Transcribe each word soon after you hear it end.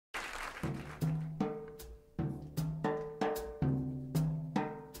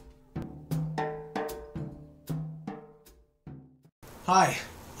Hi,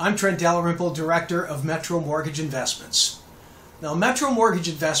 I'm Trent Dalrymple, Director of Metro Mortgage Investments. Now, Metro Mortgage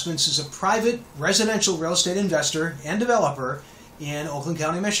Investments is a private residential real estate investor and developer in Oakland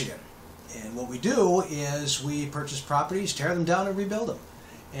County, Michigan. And what we do is we purchase properties, tear them down, and rebuild them.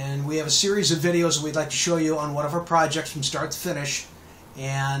 And we have a series of videos that we'd like to show you on one of our projects from start to finish.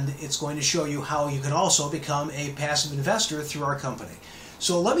 And it's going to show you how you can also become a passive investor through our company.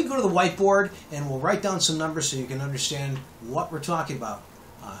 So let me go to the whiteboard and we'll write down some numbers so you can understand what we're talking about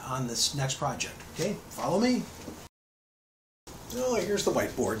on this next project. Okay, follow me. Oh, here's the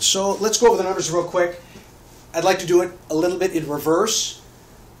whiteboard. So let's go over the numbers real quick. I'd like to do it a little bit in reverse.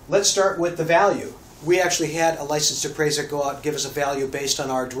 Let's start with the value. We actually had a licensed appraiser go out and give us a value based on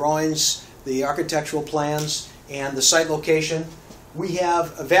our drawings, the architectural plans, and the site location. We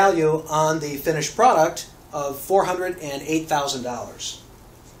have a value on the finished product of $408,000.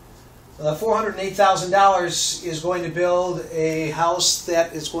 $408,000 is going to build a house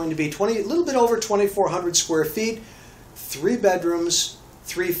that is going to be a little bit over 2,400 square feet, 3 bedrooms,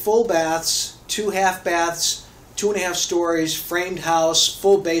 3 full baths, 2 half baths, 2.5 stories, framed house,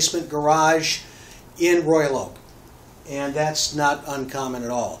 full basement, garage in Royal Oak. And that's not uncommon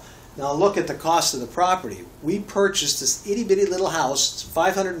at all. Now look at the cost of the property. We purchased this itty bitty little house, it's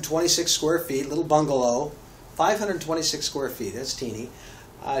 526 square feet, little bungalow, 526 square feet, that's teeny.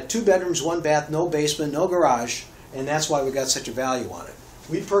 2 bedrooms, 1 bath, no basement, no garage, and that's why we got such a value on it.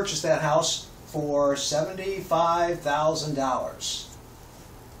 We purchased that house for $75,000.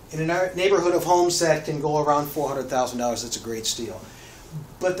 In a neighborhood of homes that can go around $400,000, that's a great steal.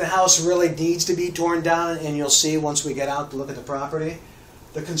 But the house really needs to be torn down, and you'll see once we get out to look at the property.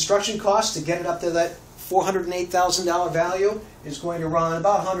 The construction cost to get it up to that $408,000 value is going to run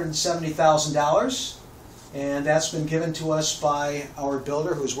about $170,000. And that's been given to us by our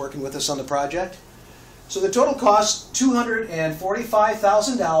builder who's working with us on the project. So the total cost,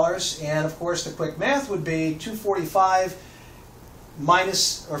 $245,000, and of course the quick math would be $245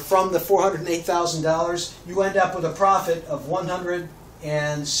 minus or from the $408,000, you end up with a profit of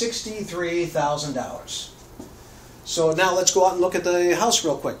 $163,000. So now let's go out and look at the house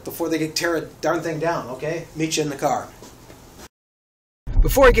real quick before they tear a darn thing down, okay? Meet you in the car.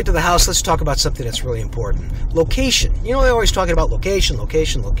 Before I get to the house, let's talk about something that's really important. Location. You know, they're always talking about location,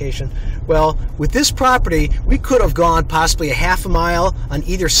 location, location. Well, with this property, we could have gone possibly a half a mile on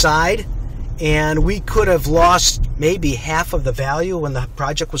either side, and we could have lost maybe half of the value when the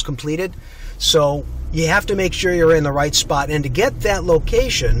project was completed. So you have to make sure you're in the right spot. And to get that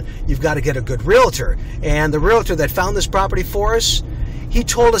location, you've got to get a good realtor. And the realtor that found this property for us, he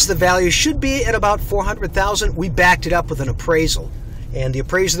told us the value should be at about $400,000. We backed it up with an appraisal. And the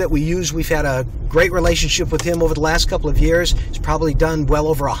appraiser that we use, we've had a great relationship with him over the last couple of years. He's probably done well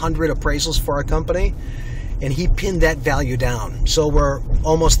over 100 appraisals for our company. And he pinned that value down. So we're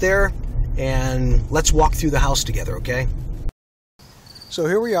almost there. And let's walk through the house together, okay? So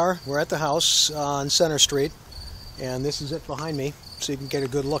here we are. We're at the house on Center Street. And this is it behind me. So you can get a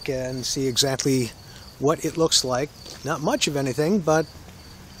good look at and see exactly what it looks like. Not much of anything, but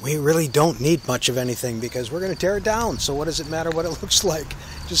we really don't need much of anything because we're going to tear it down. So what does it matter what it looks like?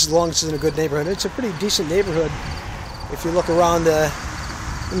 Just as long as it's in a good neighborhood. It's a pretty decent neighborhood. If you look around, let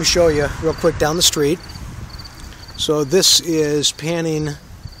me show you real quick down the street. So this is panning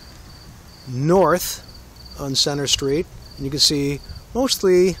north on Center Street. And you can see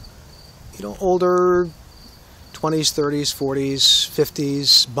mostly, older 20s, 30s, 40s,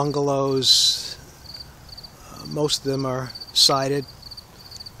 50s bungalows. Most of them are sided.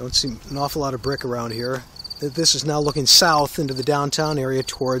 Don't see an awful lot of brick around here. This is now looking south into the downtown area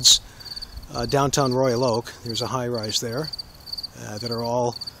towards downtown Royal Oak. There's a high-rise there that are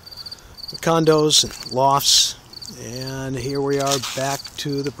all condos and lofts. And here we are back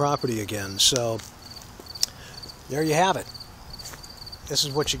to the property again. So there you have it. This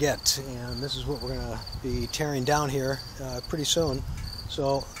is what you get. And this is what we're going to be tearing down here pretty soon.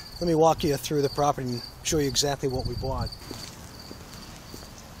 So let me walk you through the property and show you exactly what we bought.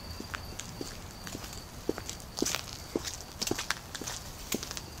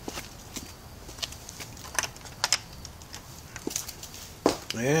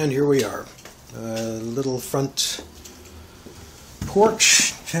 And here we are. Little front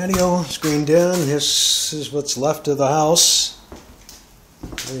porch, patio, screened in. This is what's left of the house.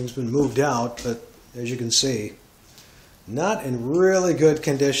 Everything's been moved out, but as you can see, not in really good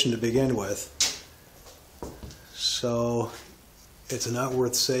condition to begin with. So it's not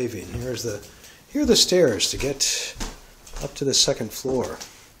worth saving. Here are the stairs to get up to the second floor.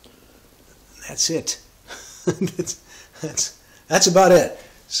 That's it. That's about it.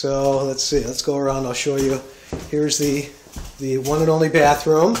 So let's see. Let's go around. I'll show you. Here's the the one and only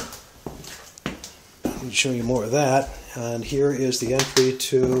bathroom. Let me show you more of that. And here is the entry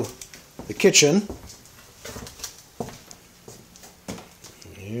to the kitchen.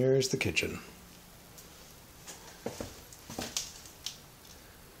 Here's the kitchen.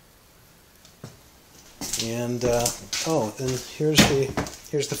 And oh, and here's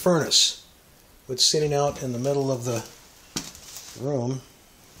the furnace. It's sitting out in the middle of the room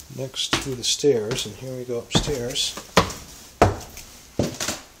next to the stairs. And here we go upstairs.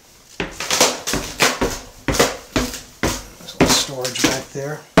 There's a little storage back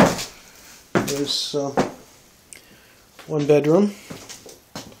there. There's one bedroom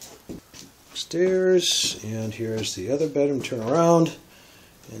upstairs, and here's the other bedroom. Turn around.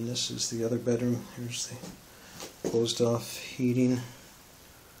 And this is the other bedroom. Here's the closed off heating.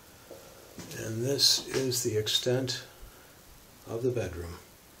 And this is the extent of the bedroom.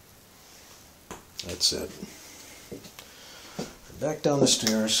 That's it. Back down the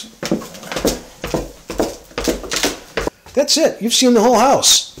stairs. That's it. You've seen the whole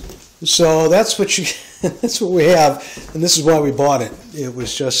house. So that's what you that's what we have, and this is why we bought it. It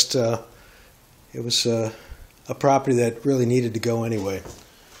was just a property that really needed to go anyway.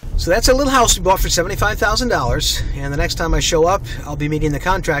 So that's a little house we bought for $75,000, and the next time I show up, I'll be meeting the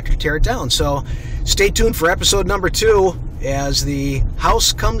contractor to tear it down. So stay tuned for episode number 2 as the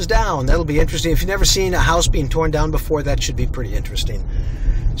house comes down. That'll be interesting. If you've never seen a house being torn down before, that should be pretty interesting.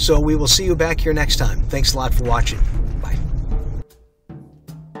 So we will see you back here next time. Thanks a lot for watching. Bye.